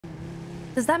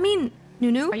Does that mean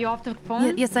Nunu? Are you off the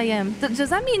phone? Yes, I am. Does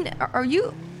that mean are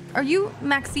you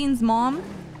Maxine's mom?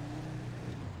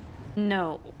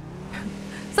 No.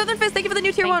 Southern Fist, thank you for the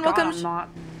new tier Thank 1. God Welcome. I'm not.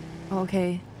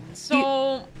 Okay.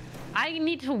 So, I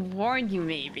need to warn you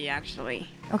maybe, actually.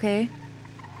 Okay.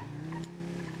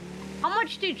 How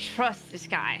much do you trust this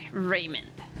guy, Raymond?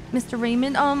 Mr.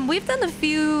 Raymond, we've done a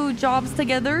few jobs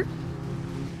together.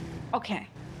 Okay.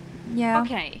 Yeah.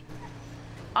 Okay.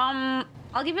 I'll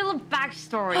give you a little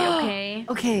backstory, okay?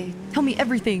 Okay. Tell me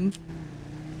everything.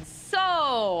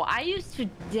 So, I used to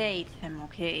date him,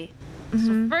 okay?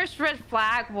 So, first red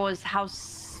flag was how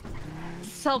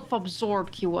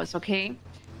self-absorbed he was, okay?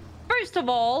 First of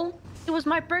all, it was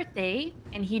my birthday,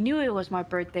 and he knew it was my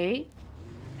birthday.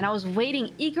 And I was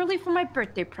waiting eagerly for my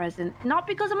birthday present. Not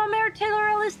because I'm a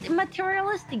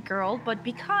materialistic girl, but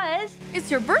because...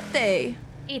 It's your birthday.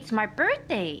 It's my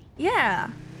birthday. Yeah.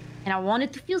 And I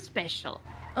wanted to feel special.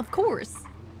 Of course.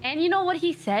 And you know what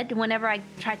he said whenever I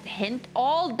tried to hint?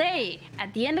 All day.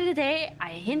 At the end of the day,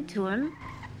 I hint to him.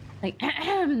 Like,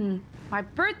 my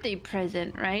birthday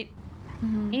present, right?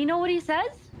 And you know what he says?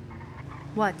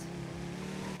 What?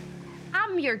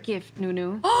 I'm your gift,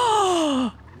 Nunu.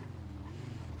 Oh!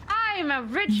 I'm a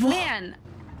rich man.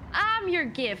 I'm your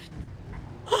gift.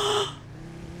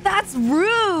 That's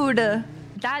rude.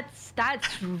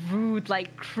 That's rude,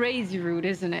 like crazy rude,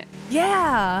 isn't it?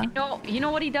 Yeah. You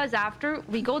know what he does after?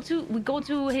 We go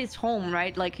to his home,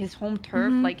 right? Like his home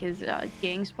turf, like his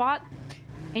gang spot.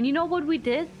 And you know what we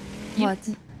did? What?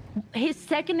 His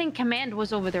second in command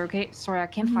was over there, okay? Sorry, I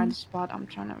can't find the spot. I'm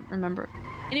trying to remember.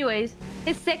 Anyways,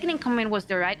 his second in command was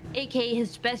there, right? AKA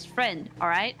his best friend, all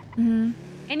right?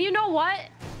 And you know what?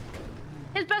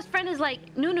 His best friend is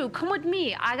like, Nunu, come with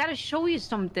me. I gotta show you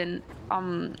something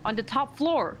on the top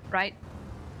floor, right?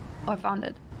 Oh, I found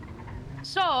it.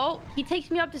 So he takes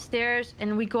me up the stairs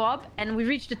and we go up and we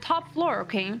reach the top floor,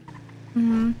 okay?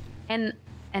 And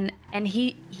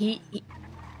he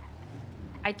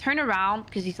I turn around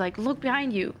because he's like, look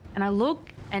behind you. And I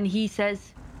look and he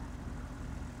says,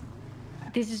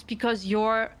 this is because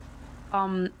you're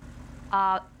a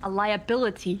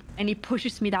liability. And he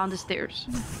pushes me down the stairs.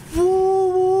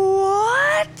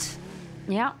 What?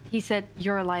 Yeah, he said,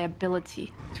 you're a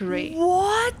liability to Ray.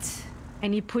 What?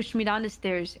 And he pushed me down the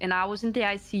stairs. And I was in the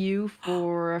ICU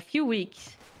for a few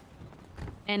weeks.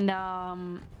 And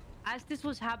as this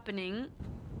was happening,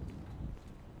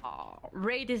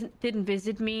 Ray didn't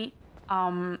visit me.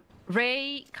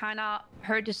 Ray kind of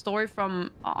heard the story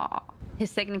from his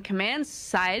second in command's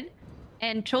side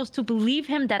and chose to believe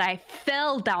him that I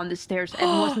fell down the stairs and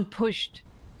wasn't pushed.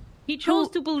 He chose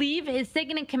to believe his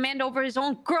second in command over his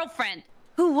own girlfriend.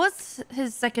 Who was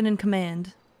his second in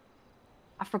command?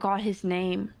 I forgot his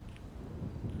name.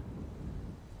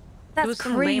 That's it was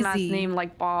some crazy. lame-ass name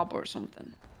like Bob or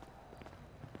something.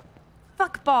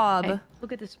 Fuck Bob. Hey,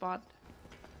 look at this spot.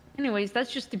 Anyways,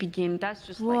 that's just the beginning. That's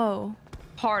just Whoa. like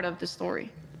part of the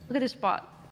story. Look at this spot.